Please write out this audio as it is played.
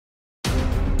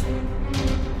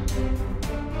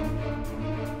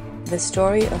The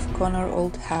Story of Konnor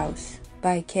Old House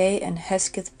by Kay and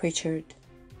Hesketh-Prichard.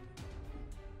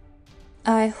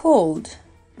 I hold,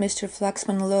 Mr.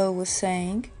 Flaxman Lowe was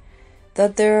saying,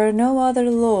 that there are no other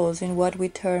laws in what we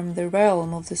term the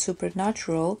realm of the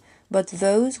supernatural but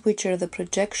those which are the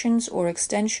projections or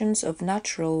extensions of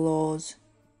natural laws.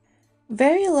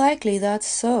 Very likely that's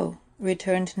so,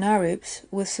 returned Naribs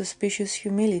with suspicious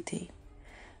humility.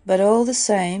 But all the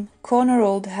same, Konnor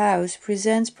Old House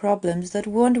presents problems that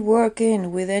won't work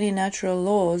in with any natural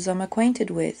laws I'm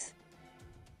acquainted with.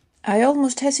 I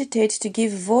almost hesitate to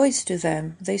give voice to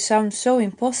them, they sound so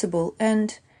impossible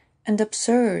and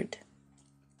absurd.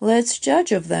 Let's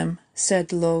judge of them,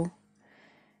 said Lowe.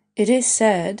 It is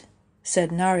said, said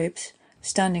Naribs,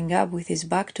 standing up with his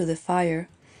back to the fire,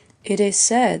 it is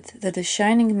said that the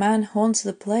Shining Man haunts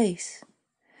the place.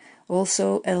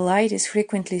 Also, a light is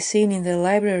frequently seen in the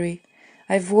library.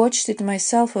 I've watched it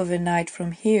myself of a night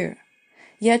from here.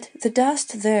 Yet the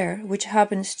dust there, which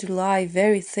happens to lie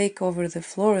very thick over the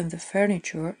floor and the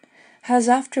furniture, has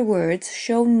afterwards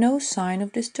shown no sign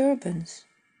of disturbance.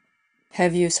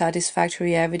 Have you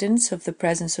satisfactory evidence of the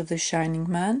presence of the Shining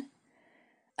Man?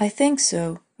 I think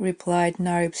so, replied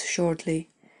Naribs shortly.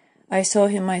 I saw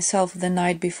him myself the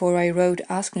night before I wrote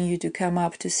asking you to come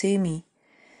up to see me.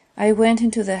 I went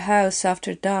into the house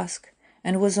after dusk,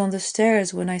 and was on the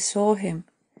stairs when I saw him.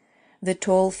 The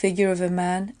tall figure of a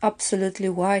man, absolutely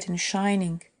white and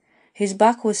shining. His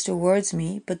back was towards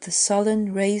me, but the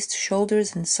sullen, raised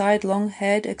shoulders and sidelong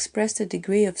head expressed a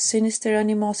degree of sinister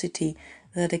animosity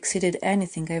that exceeded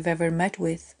anything I've ever met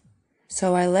with.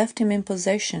 So I left him in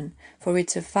possession, for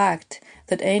it's a fact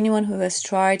that anyone who has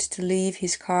tried to leave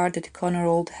his card at Konnor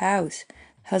Old House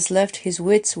has left his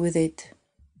wits with it.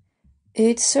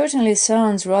 It certainly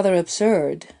sounds rather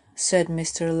absurd, said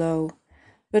Mr. Lowe,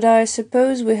 but I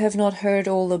suppose we have not heard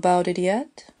all about it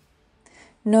yet?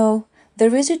 No,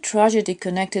 there is a tragedy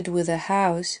connected with the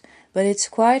house, but it's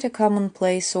quite a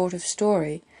commonplace sort of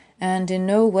story, and in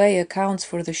no way accounts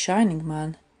for the Shining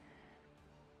Man.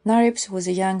 Naribs was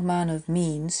a young man of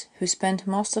means, who spent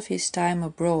most of his time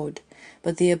abroad,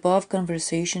 but the above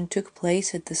conversation took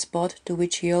place at the spot to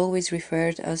which he always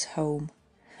referred as home.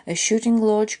 A shooting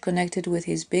lodge connected with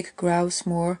his big grouse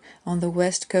moor on the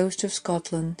west coast of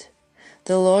Scotland.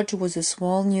 The lodge was a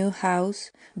small new house,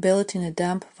 built in a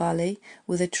damp valley,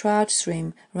 with a trout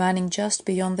stream running just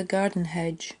beyond the garden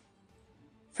hedge.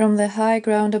 From the high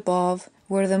ground above,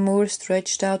 where the moor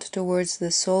stretched out towards the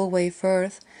Solway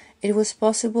Firth, it was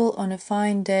possible on a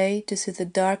fine day to see the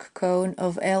dark cone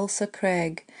of Ailsa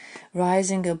Crag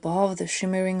rising above the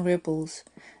shimmering ripples.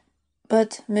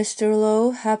 But Mr.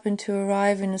 Lowe happened to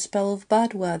arrive in a spell of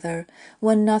bad weather,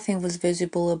 when nothing was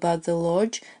visible about the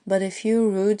lodge but a few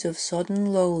roods of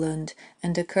sodden lowland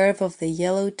and a curve of the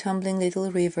yellow tumbling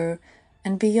little river,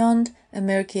 and beyond a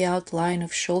murky outline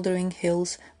of shouldering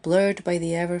hills blurred by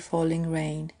the ever-falling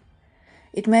rain.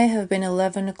 It may have been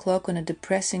 11 o'clock on a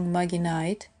depressing muggy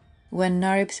night, when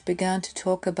Naribs began to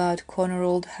talk about Konnor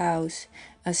Old House,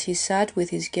 as he sat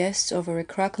with his guests over a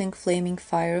crackling flaming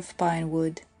fire of pine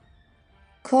wood.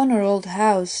 Konnor Old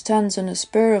House stands on a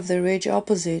spur of the ridge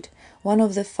opposite, one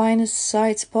of the finest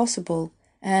sights possible,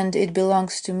 and it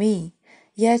belongs to me.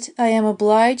 Yet I am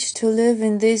obliged to live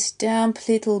in this damp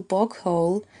little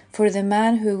bog-hole, for the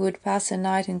man who would pass a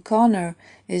night in Konnor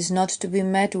is not to be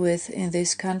met with in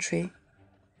this country.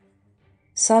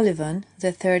 Sullivan,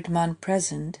 the third man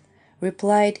present,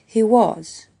 replied he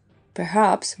was.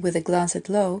 Perhaps, with a glance at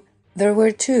Lowe, there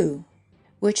were two,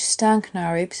 which stung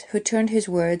Naribs, who turned his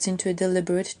words into a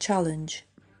deliberate challenge.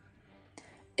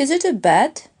 "Is it a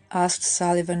bet?" asked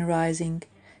Sullivan, rising.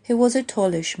 He was a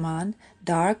tallish man,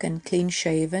 dark and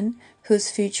clean-shaven,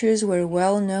 whose features were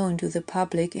well known to the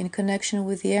public in connection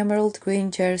with the emerald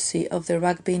green jersey of the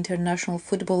Rugby International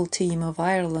football team of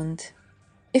Ireland.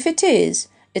 "If it is,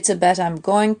 it's a bet I'm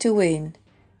going to win.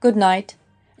 Good night.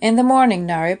 In the morning,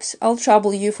 Naribs, I'll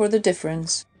trouble you for the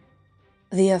difference."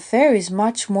 "The affair is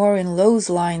much more in Lowe's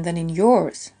line than in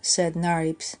yours," said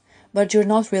Naribs, "but you're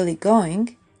not really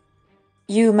going?"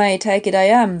 "You may take it I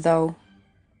am, though."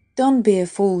 "Don't be a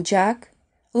fool, Jack.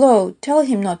 Lowe, tell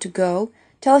him not to go.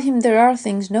 Tell him there are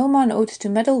things no man ought to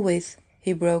meddle with,"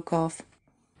 he broke off.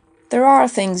 "There are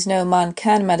things no man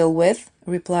can meddle with,"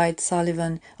 replied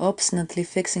Sullivan, obstinately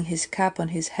fixing his cap on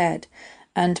his head,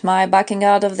 "and my backing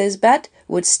out of this bet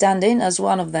would stand in as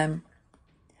one of them."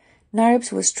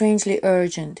 Naribs was strangely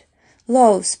urgent.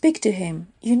 "Lowe, speak to him.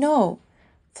 You know."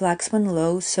 Flaxman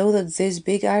Lowe saw that this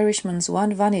big Irishman's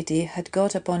one vanity had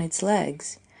got upon its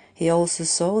legs. He also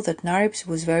saw that Naribs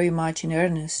was very much in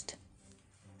earnest.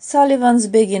 "Sullivan's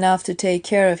big enough to take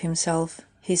care of himself,"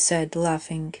 he said,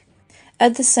 laughing.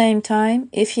 At the same time,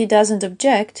 if he doesn't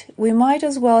object, we might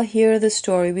as well hear the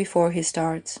story before he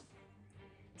starts."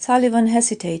 Sullivan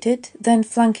hesitated, then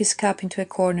flung his cap into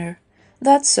a corner.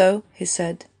 "That's so," he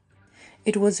said.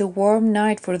 It was a warm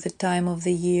night for the time of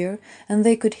the year, and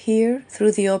they could hear,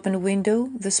 through the open window,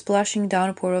 the splashing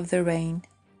downpour of the rain.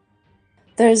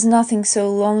 "There's nothing so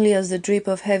lonely as the drip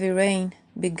of heavy rain,"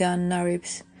 began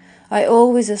Naribs. "I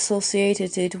always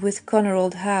associated it with Konnor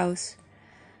old house.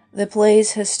 The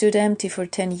place has stood empty for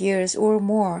 10 years or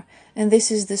more, and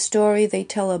this is the story they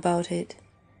tell about it.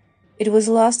 It was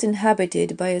last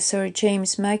inhabited by a Sir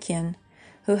James Mackian,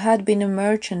 who had been a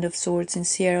merchant of sorts in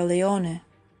Sierra Leone.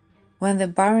 When the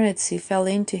baronetcy fell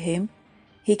into him,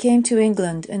 he came to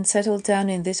England and settled down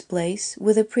in this place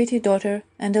with a pretty daughter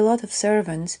and a lot of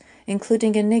servants,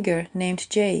 including a nigger named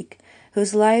Jake,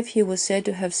 whose life he was said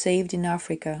to have saved in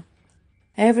Africa.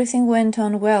 Everything went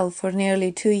on well for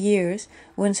nearly 2 years,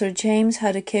 when Sir James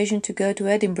had occasion to go to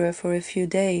Edinburgh for a few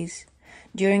days.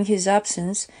 During his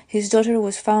absence, his daughter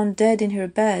was found dead in her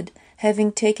bed,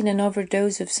 having taken an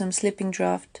overdose of some sleeping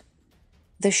draught.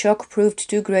 The shock proved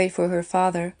too great for her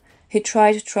father. He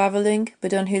tried travelling,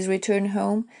 but on his return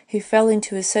home he fell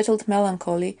into a settled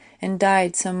melancholy and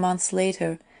died some months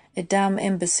later, a damn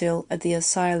imbecile, at the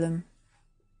asylum."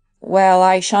 "Well,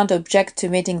 I shan't object to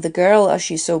meeting the girl, as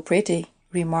she's so pretty,"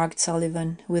 remarked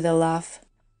Sullivan, with a laugh.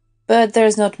 "But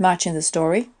there's not much in the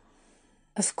story."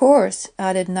 "Of course,"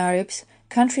 added Naribs,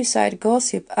 "countryside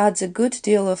gossip adds a good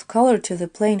deal of colour to the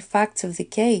plain facts of the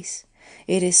case.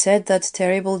 It is said that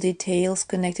terrible details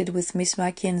connected with Miss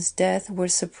Mackian's death were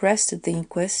suppressed at the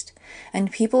inquest,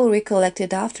 and people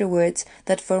recollected afterwards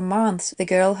that for months the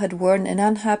girl had worn an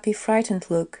unhappy, frightened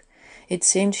look. It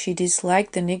seemed she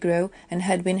disliked the Negro and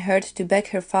had been heard to beg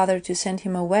her father to send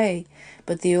him away,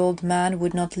 but the old man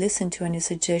would not listen to any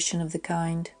suggestion of the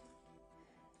kind."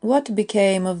 "What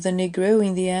became of the Negro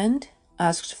in the end?"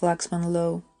 asked Flaxman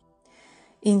Lowe.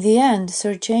 "In the end,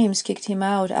 Sir James kicked him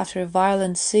out after a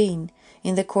violent scene,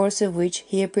 in the course of which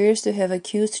he appears to have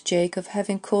accused Jake of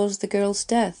having caused the girl's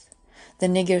death. The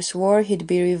nigger swore he'd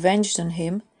be revenged on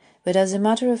him, but as a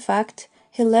matter of fact,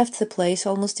 he left the place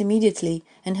almost immediately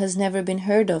and has never been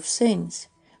heard of since,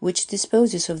 which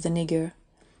disposes of the nigger.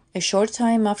 A short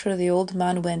time after the old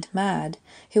man went mad,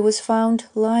 he was found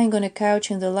lying on a couch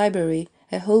in the library,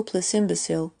 a hopeless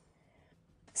imbecile."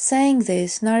 Saying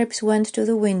this, Naribs went to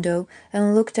the window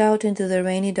and looked out into the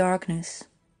rainy darkness.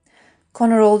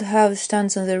 "Konnor old house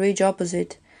stands on the ridge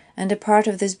opposite, and a part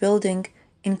of this building,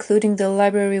 including the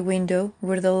library window,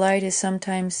 where the light is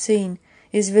sometimes seen,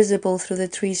 is visible through the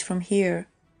trees from here.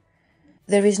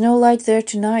 There is no light there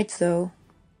tonight, though."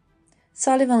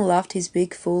 Sullivan laughed his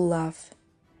big full laugh.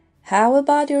 "How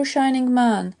about your shining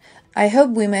man? I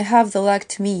hope we may have the luck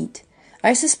to meet.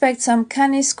 I suspect some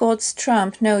canny Scots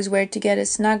tramp knows where to get a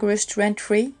snug roost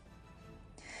rent-free."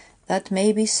 "That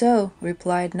may be so,"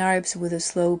 replied Naribs with a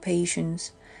slow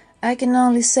patience. "I can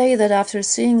only say that after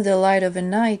seeing the light of a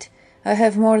night, I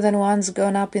have more than once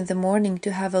gone up in the morning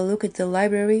to have a look at the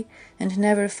library and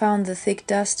never found the thick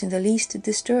dust in the least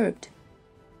disturbed."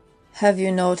 "Have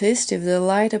you noticed if the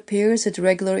light appears at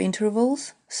regular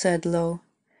intervals?" said Lowe.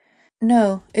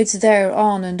 "No, it's there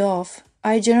on and off.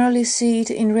 I generally see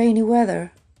it in rainy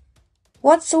weather."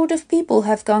 "What sort of people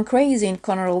have gone crazy in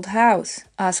Konnor old house?"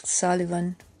 asked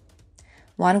Sullivan.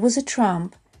 "One was a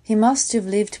tramp. He must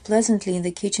have lived pleasantly in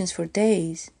the kitchens for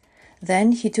days.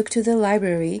 Then he took to the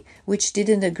library, which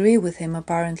didn't agree with him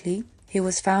apparently. He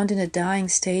was found in a dying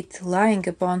state, lying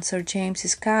upon Sir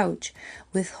James's couch,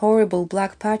 with horrible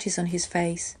black patches on his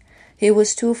face. He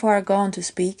was too far gone to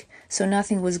speak, so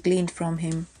nothing was gleaned from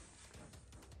him.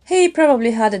 He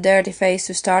probably had a dirty face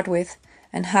to start with,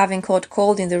 and having caught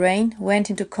cold in the rain, went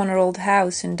into Konnor old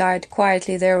house and died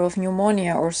quietly there of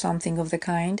pneumonia or something of the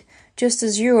kind, just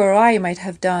as you or I might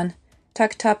have done,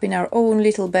 tucked up in our own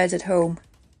little beds at home,"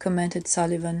 commented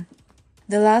Sullivan.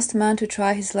 "The last man to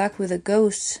try his luck with the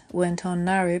ghosts," went on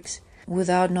Naribs,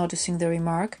 without noticing the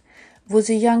remark, "was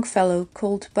a young fellow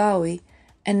called Bowie,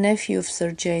 a nephew of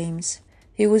Sir James.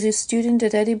 He was a student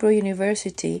at Edinburgh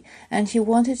University, and he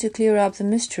wanted to clear up the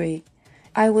mystery.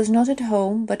 I was not at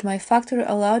home, but my factor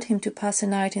allowed him to pass a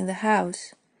night in the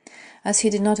house. As he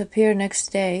did not appear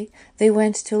next day, they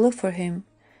went to look for him.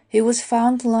 He was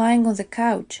found lying on the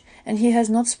couch, and he has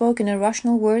not spoken a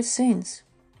rational word since."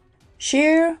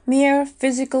 "Sheer, mere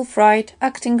physical fright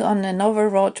acting on an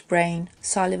overwrought brain,"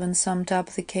 Sullivan summed up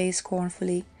the case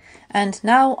scornfully. "And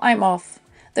now I'm off.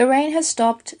 The rain has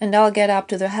stopped, and I'll get up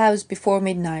to the house before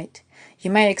midnight.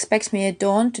 You may expect me at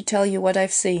dawn to tell you what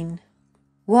I've seen."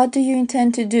 "What do you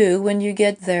intend to do when you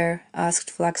get there?" asked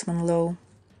Flaxman Lowe.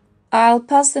 I'll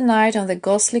pass the night on the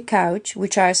ghostly couch,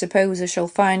 which I suppose I shall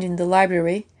find in the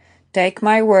library. Take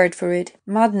my word for it,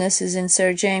 madness is in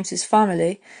Sir James's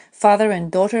family. Father and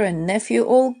daughter and nephew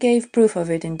all gave proof of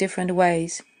it in different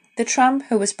ways. The tramp,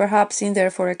 who was perhaps in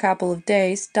there for a couple of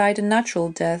days, died a natural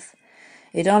death.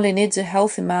 It only needs a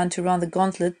healthy man to run the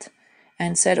gauntlet,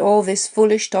 and set all this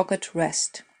foolish talk at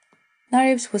rest.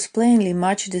 Naribs was plainly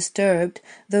much disturbed,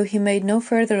 though he made no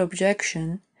further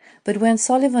objection. But when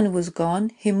Sullivan was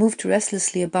gone, he moved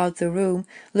restlessly about the room,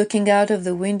 looking out of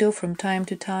the window from time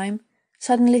to time.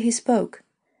 Suddenly he spoke.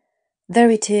 "There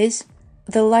it is,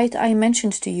 the light I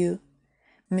mentioned to you."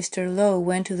 Mr. Lowe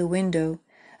went to the window.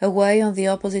 Away on the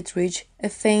opposite ridge a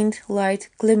faint light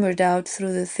glimmered out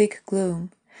through the thick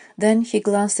gloom. Then he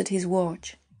glanced at his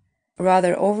watch.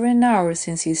 "Rather over an hour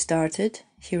since you started,"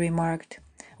 he remarked.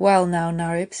 "Well now,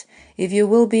 Naribs, if you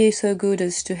will be so good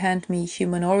as to hand me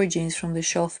Human Origins from the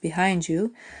shelf behind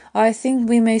you, I think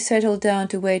we may settle down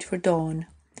to wait for dawn.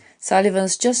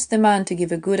 Sullivan's just the man to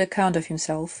give a good account of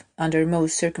himself, under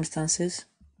most circumstances."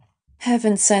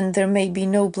 "Heaven send there may be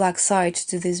no black side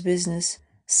to this business,"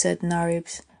 said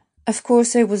Naribs. "Of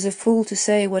course I was a fool to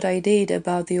say what I did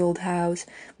about the old house,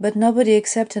 but nobody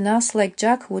except an ass like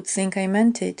Jack would think I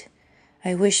meant it.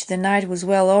 I wish the night was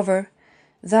well over.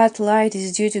 That light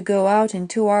is due to go out in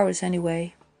 2 hours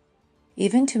anyway."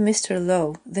 Even to Mr.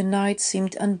 Lowe the night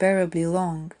seemed unbearably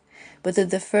long, but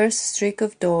at the first streak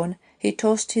of dawn he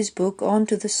tossed his book on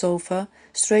to the sofa,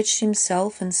 stretched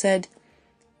himself, and said,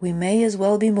 "We may as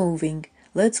well be moving.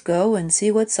 Let's go and see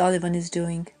what Sullivan is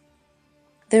doing."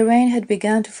 The rain had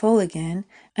begun to fall again,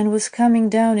 and was coming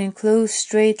down in close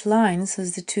straight lines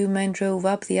as the two men drove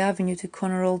up the avenue to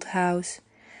Konnor Old House.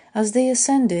 As they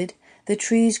ascended, the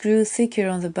trees grew thicker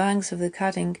on the banks of the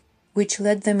cutting, which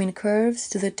led them in curves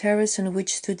to the terrace on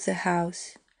which stood the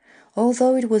house.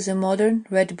 Although it was a modern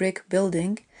red-brick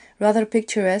building, rather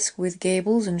picturesque with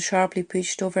gables and sharply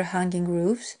pitched overhanging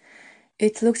roofs,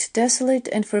 it looked desolate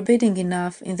and forbidding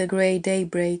enough in the grey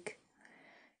daybreak.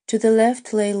 To the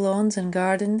left lay lawns and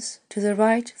gardens, to the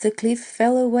right the cliff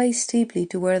fell away steeply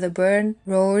to where the burn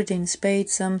roared in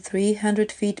spades some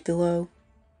 300 feet below.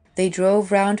 They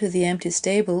drove round to the empty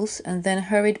stables, and then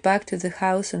hurried back to the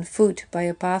house on foot by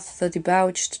a path that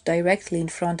debouched directly in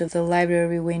front of the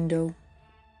library window.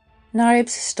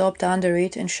 Naribs stopped under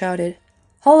it and shouted,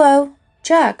 "Hullo!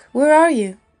 Jack, where are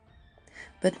you?"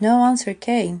 But no answer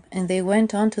came, and they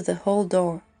went on to the hall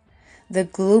door. The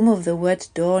gloom of the wet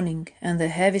dawning and the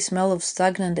heavy smell of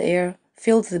stagnant air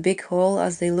filled the big hall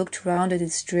as they looked round at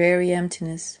its dreary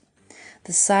emptiness.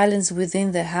 The silence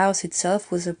within the house itself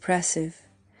was oppressive.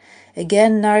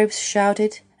 Again Naribs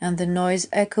shouted, and the noise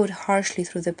echoed harshly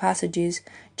through the passages,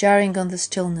 jarring on the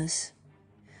stillness.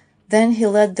 Then he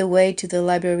led the way to the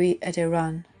library at a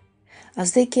run.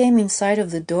 As they came in sight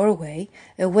of the doorway,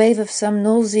 a wave of some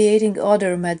nauseating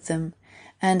odour met them,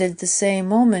 and at the same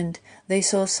moment they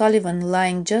saw Sullivan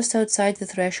lying just outside the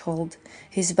threshold,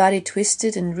 his body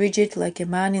twisted and rigid like a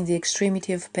man in the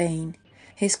extremity of pain,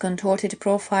 his contorted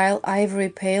profile ivory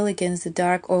pale against the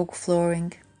dark oak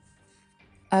flooring.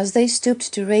 As they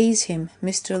stooped to raise him,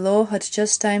 Mr. Lowe had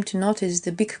just time to notice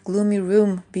the big gloomy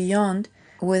room beyond,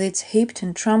 with its heaped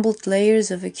and trampled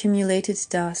layers of accumulated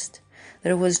dust.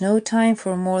 There was no time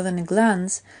for more than a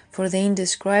glance, for the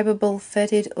indescribable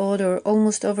fetid odour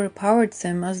almost overpowered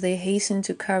them as they hastened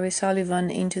to carry Sullivan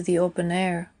into the open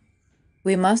air.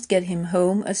 "We must get him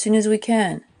home as soon as we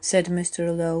can," said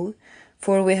Mr. Lowe,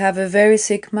 "for we have a very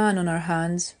sick man on our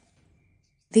hands."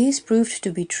 This proved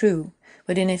to be true.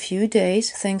 But in a few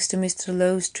days, thanks to Mr.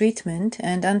 Lowe's treatment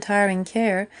and untiring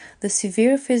care, the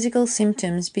severe physical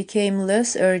symptoms became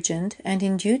less urgent, and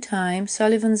in due time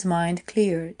Sullivan's mind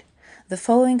cleared. The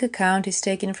following account is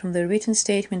taken from the written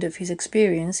statement of his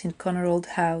experience in Konnor Old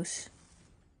House.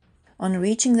 On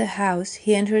reaching the house,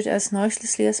 he entered as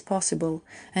noiselessly as possible,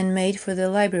 and made for the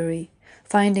library,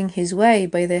 finding his way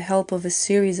by the help of a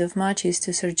series of matches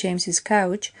to Sir James's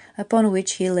couch, upon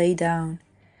which he lay down.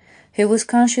 He was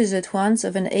conscious at once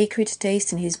of an acrid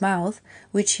taste in his mouth,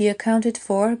 which he accounted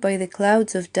for by the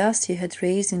clouds of dust he had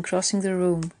raised in crossing the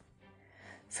room.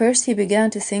 First he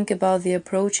began to think about the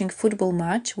approaching football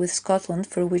match with Scotland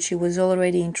for which he was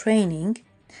already in training.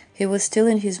 He was still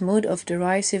in his mood of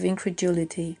derisive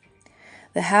incredulity.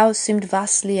 The house seemed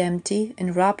vastly empty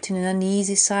and wrapped in an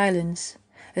uneasy silence,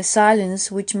 a silence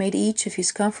which made each of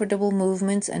his comfortable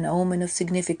movements an omen of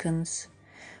significance.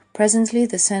 Presently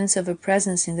the sense of a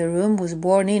presence in the room was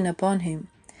borne in upon him.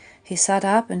 He sat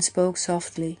up and spoke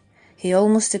softly. He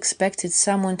almost expected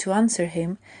someone to answer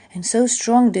him, and so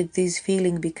strong did this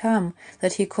feeling become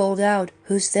that he called out,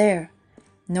 "Who's there?"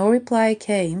 No reply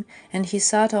came, and he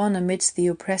sat on amidst the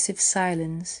oppressive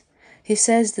silence. He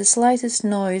says the slightest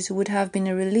noise would have been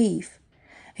a relief.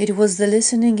 It was the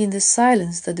listening in the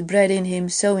silence that bred in him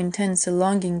so intense a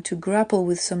longing to grapple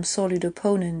with some solid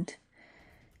opponent.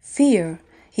 Fear.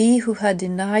 He who had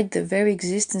denied the very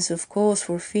existence of cause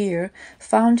for fear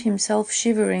found himself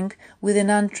shivering with an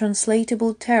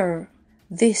untranslatable terror.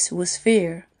 This was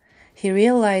fear. He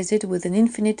realized it with an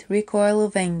infinite recoil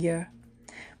of anger.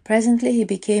 Presently he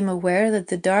became aware that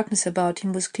the darkness about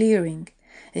him was clearing.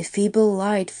 A feeble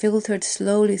light filtered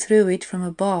slowly through it from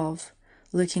above.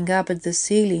 Looking up at the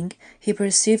ceiling, he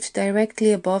perceived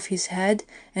directly above his head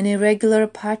an irregular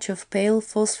patch of pale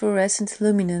phosphorescent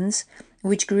luminance,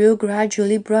 which grew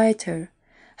gradually brighter.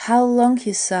 How long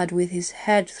he sat with his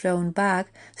head thrown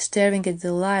back, staring at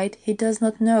the light, he does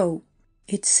not know.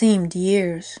 It seemed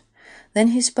years. Then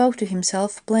he spoke to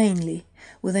himself plainly.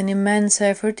 With an immense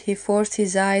effort he forced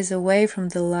his eyes away from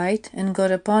the light and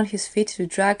got upon his feet to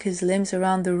drag his limbs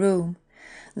around the room.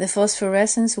 The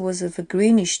phosphorescence was of a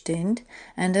greenish tint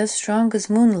and as strong as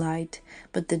moonlight,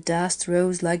 but the dust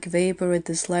rose like vapor at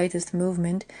the slightest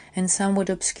movement and somewhat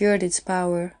obscured its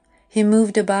power. He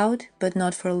moved about, but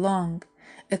not for long.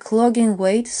 A clogging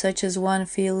weight, such as one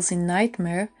feels in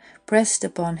nightmare, pressed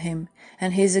upon him,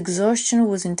 and his exhaustion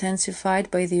was intensified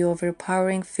by the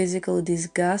overpowering physical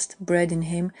disgust bred in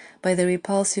him by the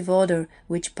repulsive odor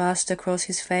which passed across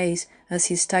his face as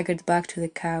he staggered back to the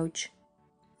couch.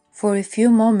 For a few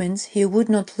moments he would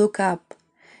not look up.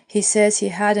 He says he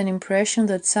had an impression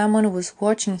that someone was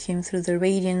watching him through the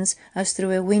radiance as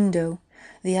through a window.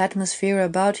 The atmosphere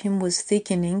about him was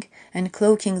thickening and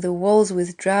cloaking the walls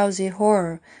with drowsy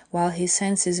horror, while his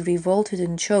senses revolted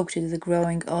and choked at the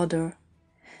growing odor.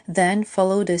 Then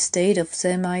followed a state of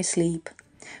semi-sleep,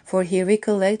 for he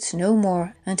recollects no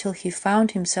more until he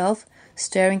found himself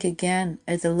staring again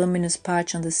at the luminous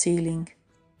patch on the ceiling.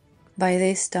 By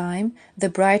this time the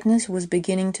brightness was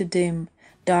beginning to dim.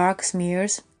 Dark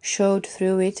smears showed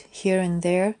through it here and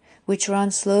there, which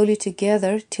ran slowly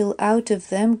together till out of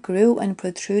them grew and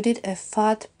protruded a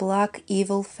fat, black,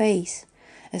 evil face.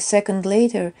 A second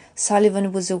later,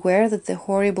 Sullivan was aware that the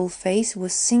horrible face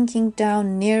was sinking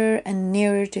down nearer and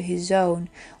nearer to his own,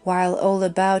 while all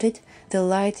about it the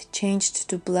light changed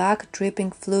to black,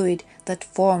 dripping fluid that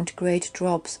formed great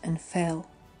drops and fell.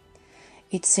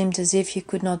 It seemed as if he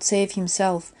could not save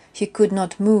himself, he could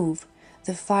not move.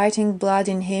 The fighting blood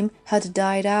in him had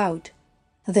died out.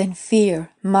 Then fear,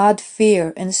 mad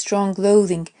fear and strong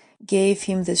loathing gave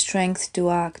him the strength to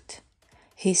act.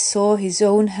 He saw his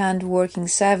own hand working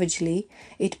savagely.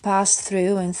 It passed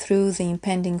through and through the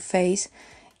impending face,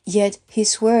 yet he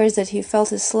swears that he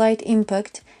felt a slight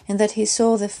impact and that he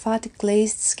saw the fat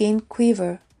glazed skin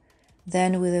quiver.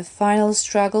 Then with a final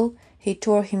struggle he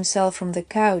tore himself from the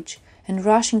couch, and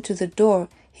rushing to the door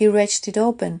he wrenched it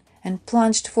open and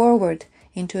plunged forward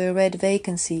into a red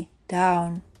vacancy,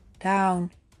 down,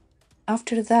 down.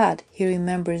 After that he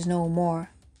remembers no more.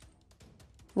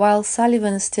 While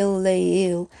Sullivan still lay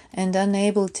ill and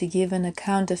unable to give an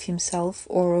account of himself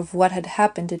or of what had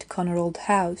happened at Konnor Old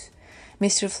House,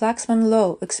 Mr. Flaxman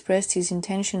Lowe expressed his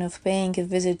intention of paying a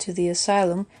visit to the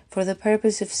asylum for the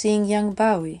purpose of seeing young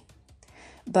Bowie.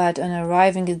 But on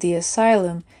arriving at the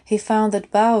asylum, he found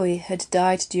that Bowie had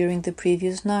died during the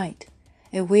previous night.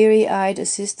 A weary-eyed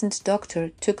assistant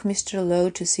doctor took Mr. Lowe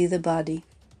to see the body.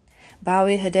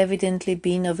 Bowie had evidently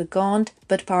been of a gaunt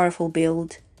but powerful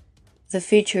build. The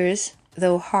features,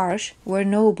 though harsh, were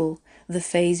noble, the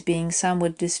face being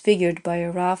somewhat disfigured by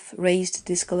a rough, raised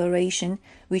discoloration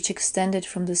which extended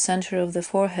from the center of the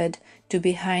forehead to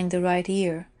behind the right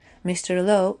ear. Mr.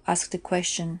 Lowe asked a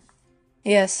question.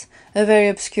 "Yes, a very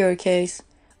obscure case,"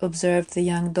 observed the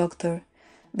young doctor,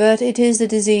 "but it is the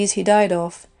disease he died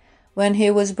of. When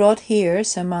he was brought here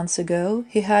some months ago,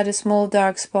 he had a small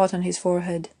dark spot on his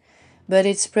forehead, but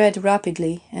it spread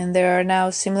rapidly, and there are now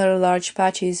similar large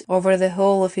patches over the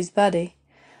whole of his body.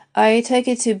 I take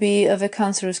it to be of a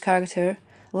cancerous character,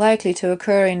 likely to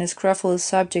occur in a scrofulous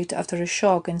subject after a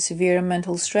shock and severe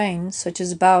mental strain, such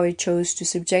as Bowie chose to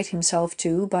subject himself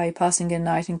to by passing a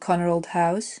night in Konnor Old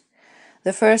House.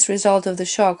 The first result of the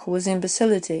shock was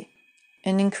imbecility.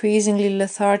 An increasingly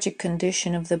lethargic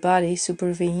condition of the body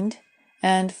supervened,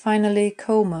 and finally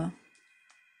coma."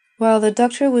 While the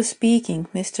doctor was speaking,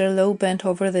 Mr. Lowe bent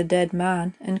over the dead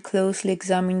man and closely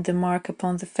examined the mark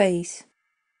upon the face.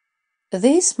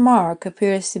 "This mark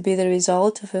appears to be the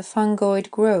result of a fungoid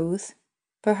growth,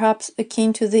 perhaps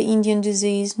akin to the Indian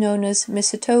disease known as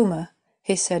mesotoma,"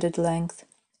 he said at length.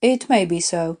 "It may be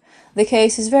so. The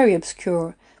case is very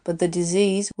obscure, but the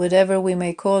disease, whatever we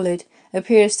may call it,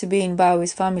 appears to be in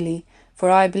Bowie's family, for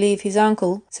I believe his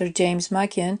uncle, Sir James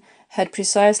Mackian, had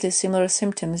precisely similar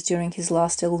symptoms during his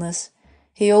last illness.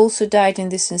 He also died in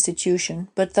this institution,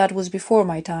 but that was before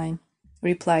my time,"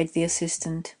 replied the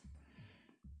assistant.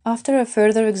 After a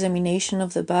further examination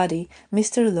of the body,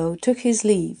 Mr. Lowe took his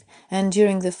leave, and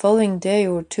during the following day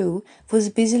or two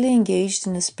was busily engaged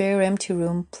in a spare empty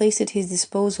room placed at his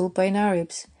disposal by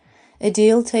Naribs. A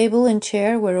deal table and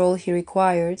chair were all he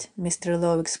required, Mr.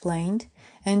 Lowe explained,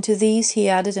 and to these he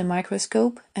added a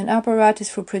microscope, an apparatus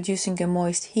for producing a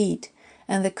moist heat,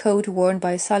 and the coat worn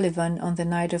by Sullivan on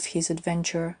the night of his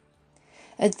adventure.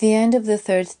 At the end of the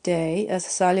third day, as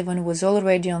Sullivan was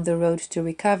already on the road to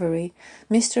recovery,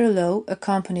 Mr. Lowe,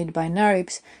 accompanied by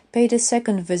Naribs, paid a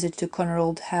second visit to Konnor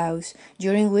Old House,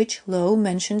 during which Lowe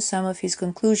mentioned some of his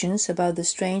conclusions about the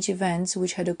strange events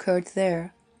which had occurred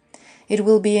there. It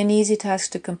will be an easy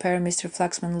task to compare Mr.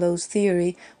 Flaxman Lowe's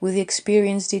theory with the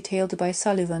experience detailed by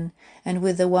Sullivan, and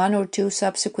with the one or two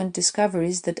subsequent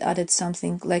discoveries that added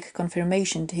something like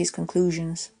confirmation to his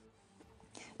conclusions.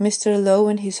 Mr. Lowe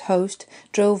and his host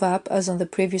drove up as on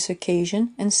the previous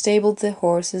occasion and stabled the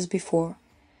horse as before.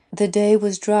 The day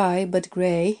was dry but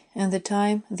grey, and the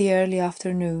time the early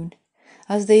afternoon.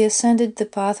 As they ascended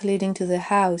the path leading to the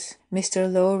house,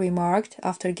 Mr. Lowe remarked,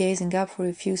 after gazing up for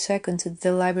a few seconds at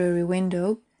the library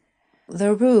window,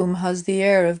 "The room has the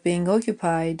air of being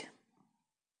occupied."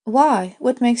 "Why?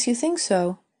 What makes you think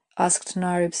so?" asked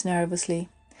Naribs nervously.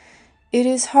 "It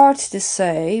is hard to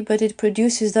say, but it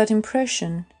produces that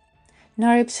impression."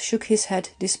 Naribs shook his head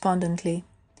despondently.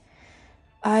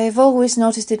 "I've always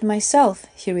noticed it myself,"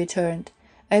 he returned.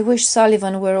 "I wish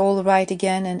Sullivan were all right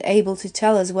again and able to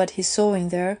tell us what he saw in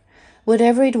there.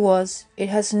 Whatever it was, it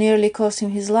has nearly cost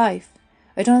him his life.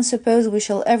 I don't suppose we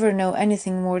shall ever know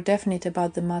anything more definite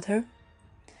about the matter."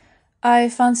 "I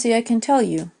fancy I can tell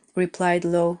you," replied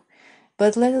Lowe.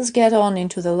 "But let us get on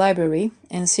into the library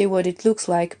and see what it looks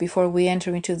like before we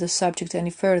enter into the subject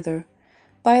any further.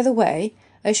 By the way,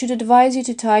 I should advise you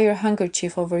to tie your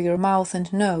handkerchief over your mouth and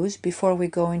nose before we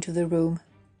go into the room."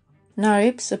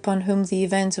 Naribs, upon whom the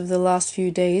events of the last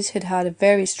few days had had a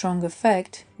very strong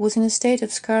effect, was in a state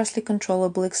of scarcely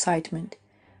controllable excitement.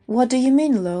 "What do you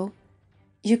mean, Lowe?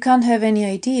 You can't have any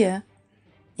idea?"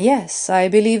 "Yes, I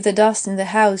believe the dust in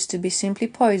the house to be simply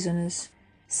poisonous.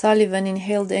 Sullivan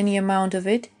inhaled any amount of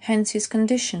it, hence his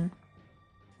condition."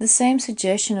 The same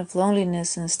suggestion of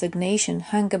loneliness and stagnation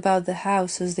hung about the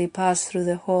house as they passed through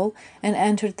the hall and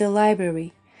entered the library.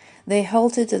 They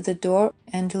halted at the door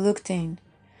and looked in.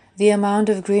 The amount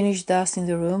of greenish dust in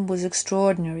the room was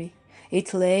extraordinary.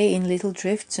 It lay in little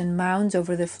drifts and mounds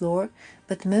over the floor,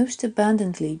 but most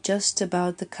abundantly just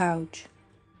about the couch.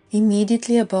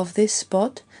 Immediately above this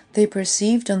spot they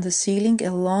perceived on the ceiling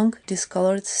a long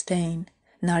discoloured stain.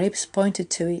 Naribs pointed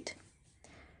to it.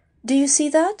 "Do you see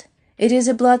that? It is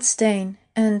a blood stain,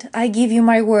 and, I give you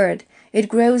my word,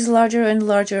 it grows larger and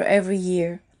larger every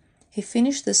year." He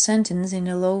finished the sentence in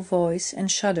a low voice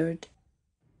and shuddered.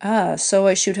 "Ah, so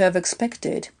I should have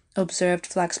expected," observed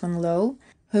Flaxman Lowe,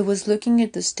 who was looking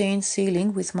at the stained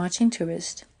ceiling with much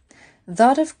interest.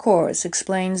 "That, of course,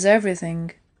 explains everything."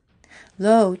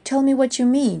 "Lowe, tell me what you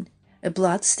mean. A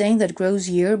blood stain that grows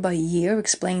year by year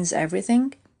explains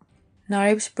everything?"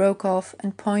 Naribs broke off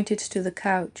and pointed to the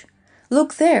couch.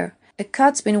 "Look there! A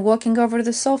cat's been walking over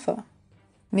the sofa."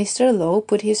 Mr. Lowe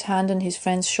put his hand on his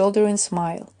friend's shoulder and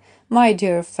smiled. "My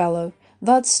dear fellow,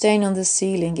 that stain on the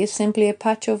ceiling is simply a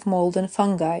patch of mould and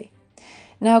fungi.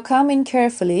 Now come in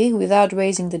carefully, without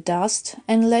raising the dust,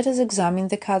 and let us examine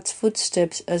the cat's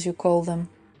footsteps, as you call them."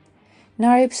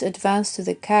 Naribs advanced to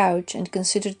the couch and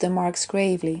considered the marks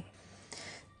gravely.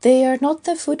 "They are not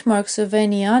the footmarks of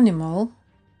any animal.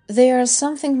 They are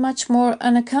something much more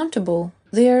unaccountable.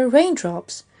 They are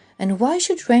raindrops. And why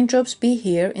should raindrops be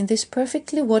here in this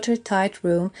perfectly watertight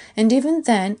room, and even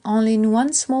then only in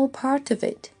one small part of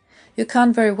it? You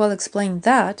can't very well explain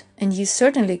that, and you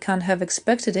certainly can't have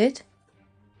expected it."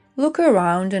 "Look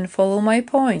around and follow my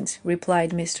points,"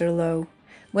 replied Mr. Lowe.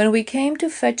 "When we came to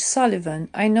fetch Sullivan,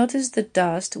 I noticed the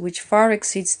dust which far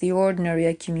exceeds the ordinary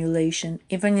accumulation,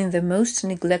 even in the most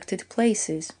neglected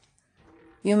places.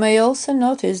 You may also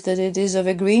notice that it is of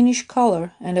a greenish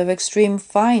colour and of extreme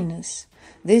fineness.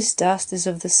 This dust is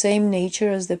of the same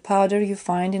nature as the powder you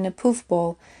find in a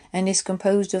puff-ball, and is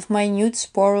composed of minute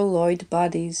sporoloid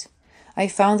bodies. I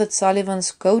found that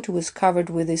Sullivan's coat was covered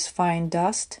with this fine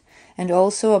dust, and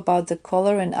also about the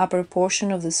collar and upper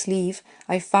portion of the sleeve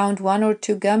I found one or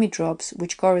two gummy drops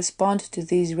which correspond to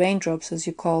these raindrops, as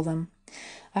you call them.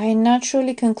 I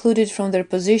naturally concluded from their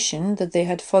position that they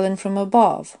had fallen from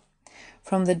above.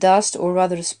 From the dust, or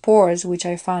rather spores, which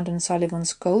I found on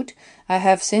Sullivan's coat, I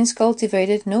have since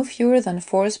cultivated no fewer than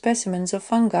 4 specimens of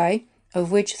fungi,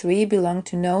 of which 3 belong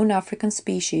to known African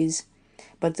species.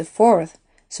 But the 4th,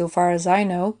 so far as I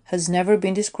know, has never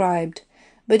been described,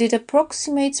 but it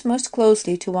approximates most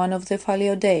closely to one of the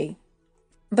Phallidae.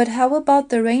 But how about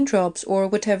the raindrops, or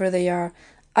whatever they are?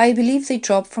 I believe they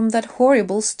drop from that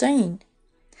horrible stain.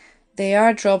 They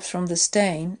are drops from the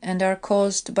stain, and are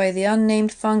caused by the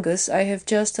unnamed fungus I have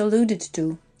just alluded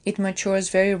to. It matures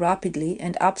very rapidly,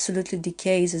 and absolutely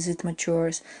decays as it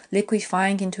matures,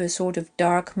 liquefying into a sort of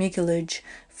dark mucilage,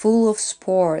 full of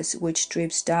spores, which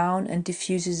drips down and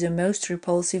diffuses a most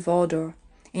repulsive odor.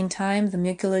 In time the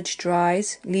mucilage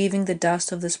dries, leaving the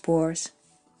dust of the spores.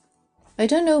 I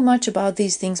don't know much about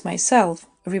these things myself,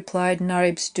 replied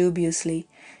Naribs dubiously,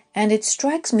 and it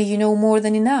strikes me you know more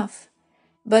than enough.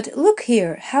 But look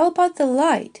here, how about the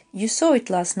light? You saw it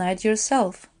last night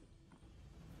yourself.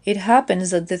 It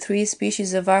happens that the 3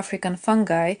 species of African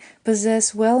fungi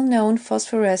possess well-known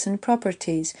phosphorescent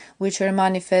properties, which are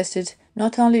manifested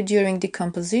not only during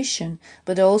decomposition,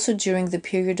 but also during the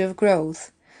period of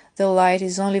growth. The light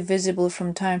is only visible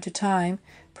from time to time.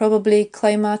 Probably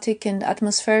climatic and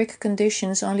atmospheric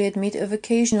conditions only admit of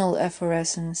occasional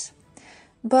efflorescence.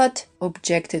 But,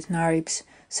 objected Naribs,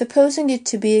 supposing it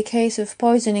to be a case of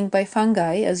poisoning by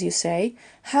fungi, as you say,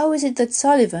 how is it that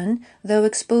Sullivan, though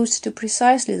exposed to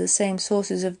precisely the same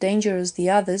sources of danger as the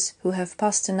others who have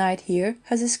passed the night here,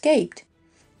 has escaped?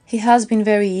 He has been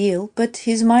very ill, but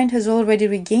his mind has already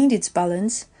regained its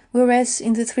balance, whereas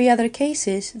in the 3 other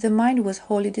cases the mind was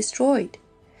wholly destroyed.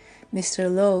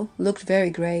 Mr. Lowe looked very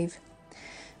grave.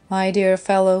 My dear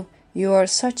fellow, you are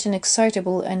such an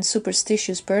excitable and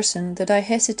superstitious person that I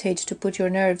hesitate to put your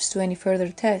nerves to any further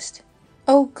test.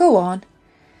 Oh, go on.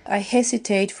 I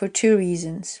hesitate for 2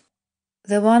 reasons.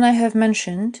 The one I have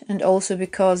mentioned, and also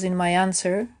because in my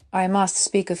answer I must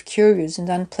speak of curious and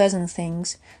unpleasant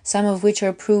things, some of which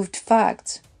are proved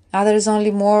facts, others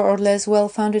only more or less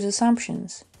well-founded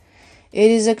assumptions. It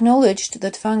is acknowledged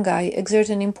that fungi exert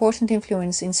an important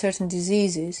influence in certain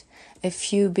diseases, a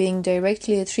few being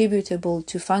directly attributable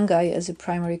to fungi as a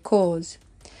primary cause.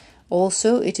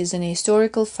 Also, it is an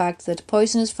historical fact that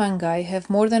poisonous fungi have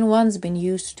more than once been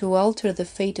used to alter the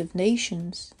fate of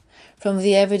nations. From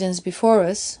the evidence before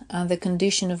us, and the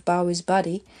condition of Bowie's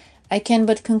body, I can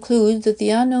but conclude that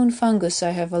the unknown fungus I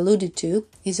have alluded to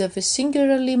is of a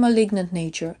singularly malignant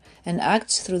nature, and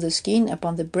acts through the skin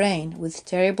upon the brain with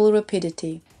terrible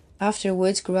rapidity,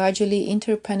 afterwards gradually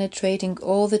interpenetrating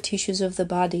all the tissues of the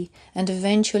body, and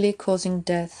eventually causing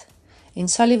death. In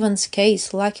Sullivan's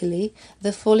case, luckily,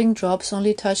 the falling drops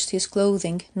only touched his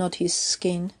clothing, not his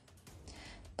skin.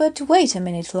 But wait a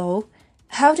minute, Lowe.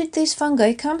 How did these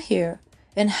fungi come here?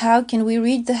 And how can we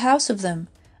rid the house of them?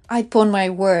 Upon my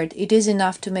word, it is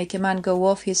enough to make a man go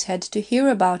off his head to hear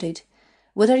about it.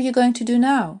 What are you going to do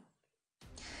now?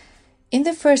 In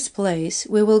the first place,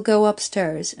 we will go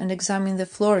upstairs and examine the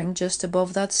flooring just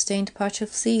above that stained patch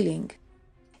of ceiling.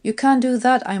 You can't do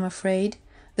that, I'm afraid.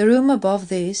 The room above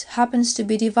this happens to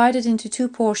be divided into 2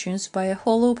 portions by a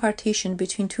hollow partition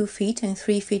between 2 feet and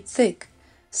 3 feet thick,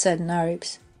 said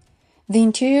Naribs. The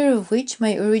interior of which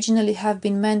may originally have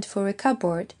been meant for a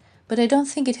cupboard, but I don't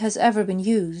think it has ever been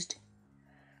used.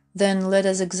 Then let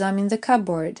us examine the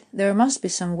cupboard. There must be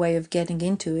some way of getting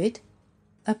into it.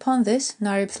 Upon this,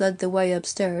 Naribs led the way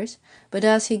upstairs, but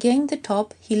as he gained the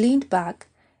top, he leaned back,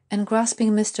 and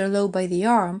grasping Mr. Lowe by the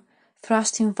arm,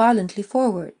 thrust him violently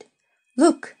forward.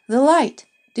 "Look, the light!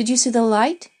 Did you see the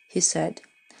light?" he said.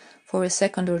 For a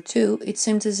second or two, it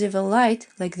seemed as if a light,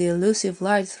 like the elusive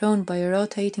light thrown by a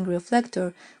rotating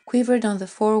reflector, quivered on the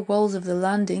 4 walls of the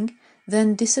landing,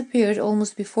 then disappeared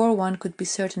almost before one could be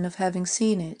certain of having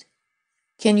seen it.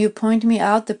 "Can you point me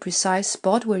out the precise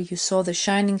spot where you saw the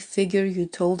shining figure you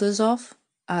told us of?"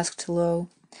 asked Lowe.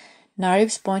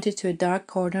 Naribs pointed to a dark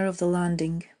corner of the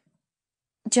landing.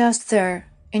 "Just there,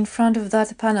 in front of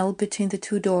that panel between the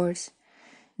 2 doors.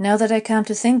 Now that I come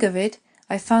to think of it,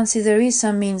 I fancy there is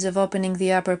some means of opening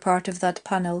the upper part of that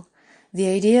panel. The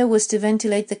idea was to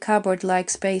ventilate the cupboard-like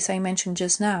space I mentioned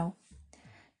just now."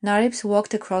 Naribs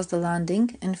walked across the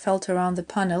landing and felt around the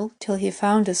panel till he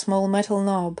found a small metal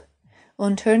knob.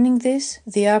 On turning this,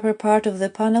 the upper part of the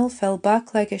panel fell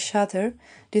back like a shutter,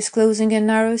 disclosing a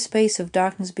narrow space of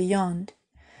darkness beyond.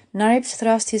 Naribs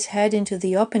thrust his head into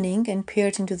the opening and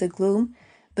peered into the gloom,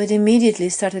 but immediately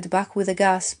started back with a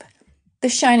gasp. "The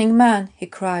shining man!" he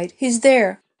cried. "He's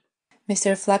there!"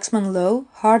 Mr. Flaxman Lowe,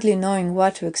 hardly knowing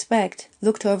what to expect,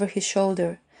 looked over his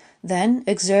shoulder. Then,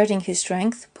 exerting his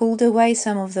strength, pulled away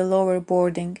some of the lower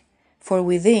boarding. for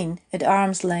within, at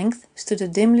arm's length, stood a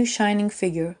dimly shining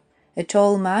figure, a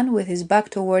tall man with his back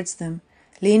towards them,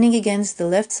 leaning against the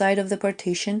left side of the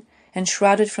partition and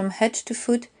shrouded from head to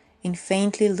foot in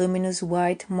faintly luminous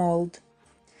white mold.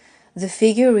 The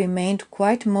figure remained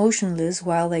quite motionless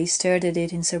while they stared at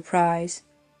it in surprise.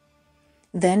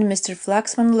 Then Mr.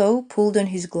 Flaxman Lowe pulled on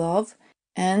his glove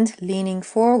and, leaning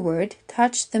forward,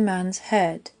 touched the man's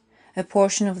head. A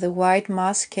portion of the white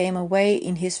mass came away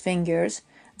in his fingers,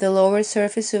 the lower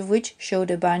surface of which showed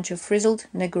a bunch of frizzled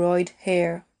negroid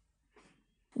hair.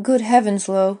 "Good heavens,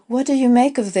 Lowe, what do you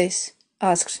make of this?"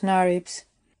 asked Narips.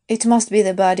 "It must be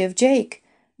the body of Jake,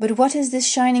 but what is this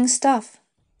shining stuff?"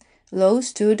 Lowe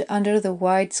stood under the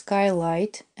white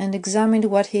skylight and examined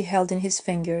what he held in his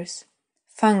fingers.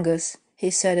 "Fungus," he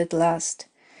said at last,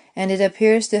 "and it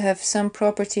appears to have some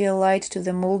property allied to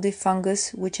the mouldy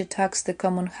fungus which attacks the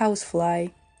common housefly.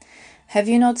 Have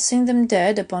you not seen them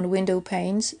dead upon window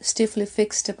panes, stiffly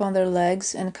fixed upon their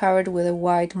legs and covered with a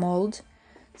white mould?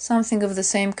 Something of the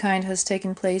same kind has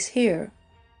taken place here."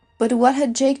 "But what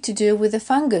had Jake to do with the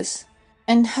fungus?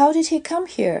 And how did he come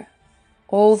here?"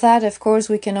 "All that, of course,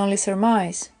 we can only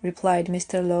surmise," replied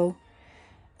Mr. Lowe.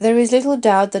 "There is little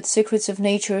doubt that secrets of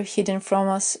nature hidden from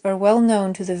us are well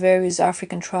known to the various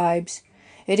African tribes.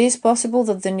 It is possible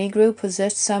that the Negro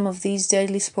possessed some of these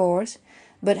deadly spores,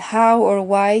 but how or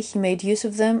why he made use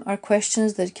of them are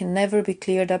questions that can never be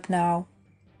cleared up now."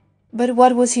 "But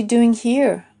what was he doing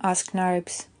here?" asked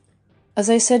Narips. "As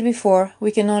I said before,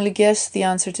 we can only guess the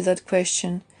answer to that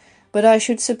question, but I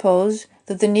should suppose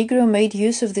that the Negro made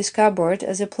use of this cupboard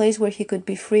as a place where he could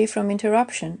be free from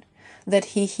interruption. That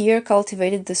he here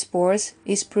cultivated the spores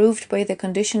is proved by the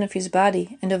condition of his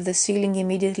body and of the ceiling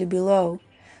immediately below.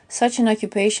 Such an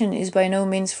occupation is by no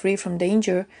means free from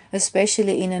danger,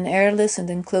 especially in an airless and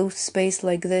enclosed space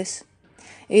like this.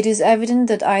 It is evident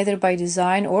that either by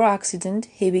design or accident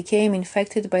he became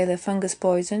infected by the fungus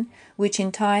poison, which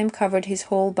in time covered his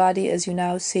whole body as you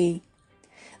now see.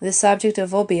 The subject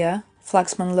of obeah,"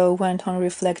 Flaxman Lowe went on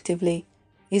reflectively,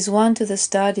 "is one to the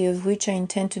study of which I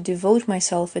intend to devote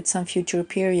myself at some future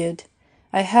period.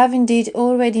 I have indeed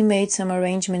already made some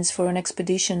arrangements for an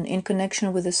expedition in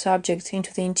connection with the subject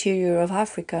into the interior of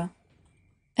Africa."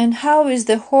 "And how is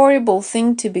the horrible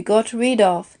thing to be got rid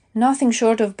of? Nothing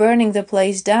short of burning the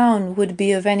place down would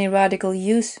be of any radical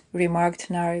use," remarked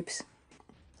Narips.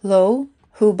 Lowe,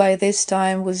 who by this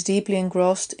time was deeply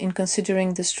engrossed in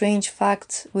considering the strange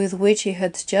facts with which he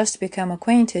had just become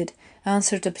acquainted,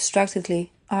 answered abstractedly,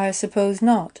 "I suppose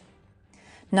not."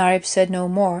 Narips said no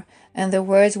more, and the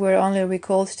words were only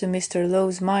recalled to Mr.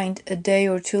 Lowe's mind a day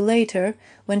or two later,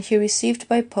 when he received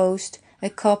by post a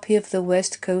copy of the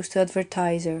West Coast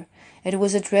Advertiser. It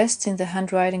was addressed in the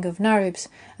handwriting of Narips,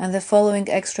 and the following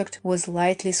extract was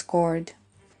lightly scored.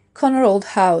 "Konnor Old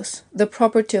House, the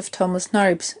property of Thomas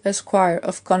Narips, Esquire,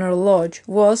 of Konnor Lodge,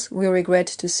 was, we regret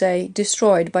to say,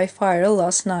 destroyed by fire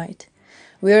last night.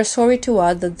 We are sorry to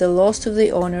add that the loss to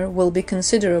the owner will be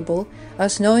considerable,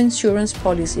 as no insurance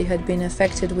policy had been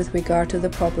effected with regard to the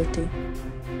property."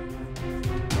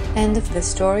 End of the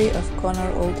story of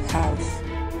Konnor Old House.